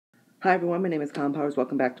Hi everyone, my name is Colin Powers.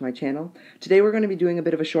 Welcome back to my channel. Today we're going to be doing a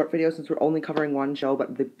bit of a short video since we're only covering one show,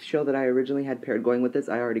 but the show that I originally had paired going with this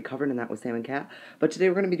I already covered, and that was Sam and Cat. But today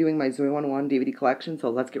we're going to be doing my Zoey 101 DVD collection, so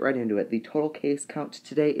let's get right into it. The total case count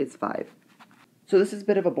today is 5. So this is a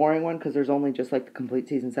bit of a boring one because there's only just like the complete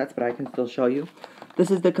season sets, but I can still show you. This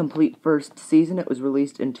is the complete first season. It was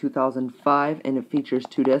released in 2005, and it features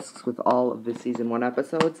 2 discs with all of the season 1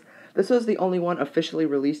 episodes. This was the only one officially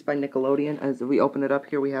released by Nickelodeon. As we open it up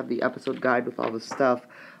here, we have the episode guide with all the stuff.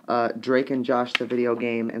 Drake and Josh, the video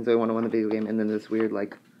game, and Zoey 101, the video game, and then this weird,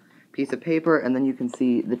 like, piece of paper, and then you can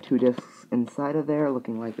see the 2 discs inside of there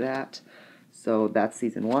looking like that. So that's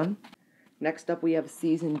season 1. Next up, we have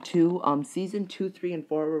Season 2. Season 2, 3, and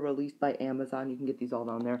 4 were released by Amazon. You can get these all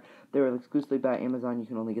down there. They were exclusively by Amazon. You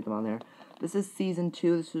can only get them on there. This is Season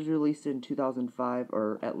 2. This was released in 2005,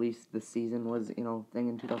 or at least the season was, thing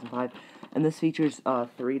in 2005. And this features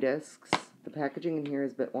 3 discs. The packaging in here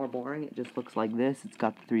is a bit more boring. It just looks like this. It's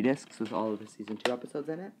got the 3 discs with all of the Season 2 episodes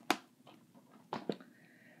in it.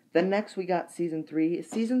 Then next we got Season 3.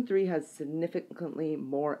 Season 3 has significantly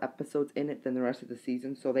more episodes in it than the rest of the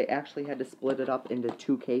season, so they actually had to split it up into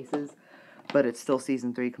 2 cases, but it's still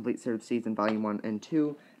Season 3, Complete Third Season, Volume 1 and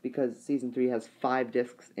 2, because Season 3 has 5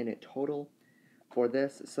 discs in it total for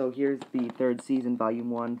this. So here's the 3rd season, Volume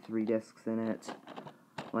 1, 3 discs in it,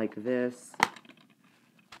 like this.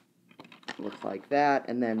 Looks like that,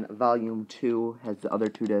 and then Volume 2 has the other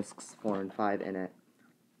 2 discs, 4 and 5 in it.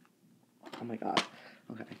 Oh my god.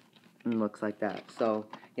 Okay. And looks like that. So,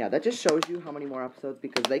 yeah, that just shows you how many more episodes,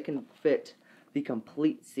 because they can fit the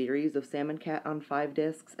complete series of Sam and Cat on 5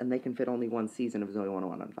 discs, and they can fit only 1 season of Zoey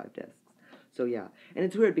 101 on 5 discs. So, yeah. And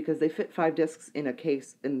it's weird, because they fit 5 discs in a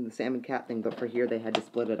case in the Sam and Cat thing, but for here they had to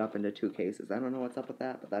split it up into 2 cases. I don't know what's up with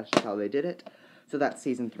that, but that's just how they did it. So that's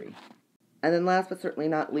Season 3. And then last but certainly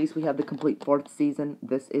not least, we have the complete 4th season.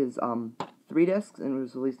 This is 3 discs, and it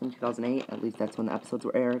was released in 2008. At least that's when the episodes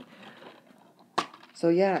were aired. So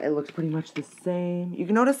yeah, it looks pretty much the same. You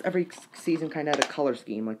can notice every season kind of had a color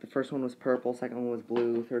scheme. Like the first one was purple, second one was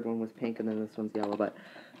blue, third one was pink, and then this one's yellow. But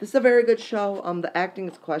this is a very good show. The acting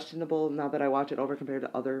is questionable now that I watch it over compared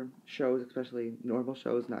to other shows, especially normal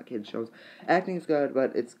shows, not kids shows. Acting is good,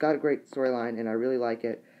 but it's got a great storyline, and I really like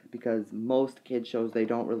it because most kids shows they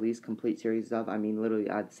don't release complete series of. I mean, literally,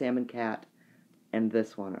 Sam and Cat and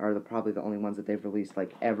this one are probably the only ones that they've released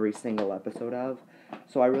like every single episode of.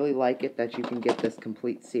 So I really like it that you can get this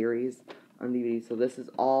complete series on DVD. So this is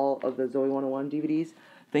all of the Zoey 101 DVDs.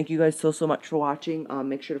 Thank you guys so much for watching.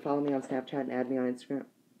 Make sure to follow me on Snapchat and add me on Instagram.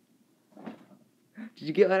 Did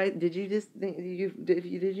you get what I did?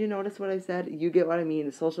 Did you notice what I said? You get what I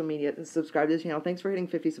mean. Social media. Subscribe to the channel. Thanks for hitting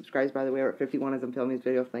 50 subscribers. By the way, we're at 51 as I'm filming this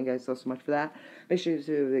video. Thank you guys so much for that. Make sure to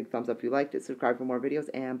do a big thumbs up if you liked it. Subscribe for more videos,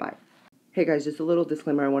 and bye. Hey guys, just a little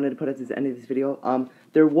disclaimer I wanted to put at the end of this video.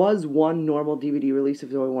 There was one normal DVD release of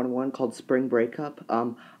Zoey 101 called Spring Breakup.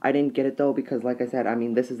 I didn't get it though because, like I said, I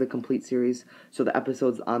mean, this is a complete series, so the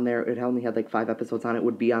episodes on there, it only had like 5 episodes on it,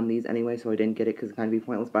 would be on these anyway, so I didn't get it because it kind of be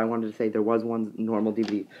pointless, but I wanted to say there was one normal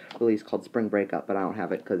DVD release called Spring Breakup, but I don't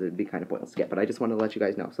have it because it'd be kind of pointless to get, but I just wanted to let you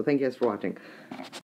guys know. So thank you guys for watching.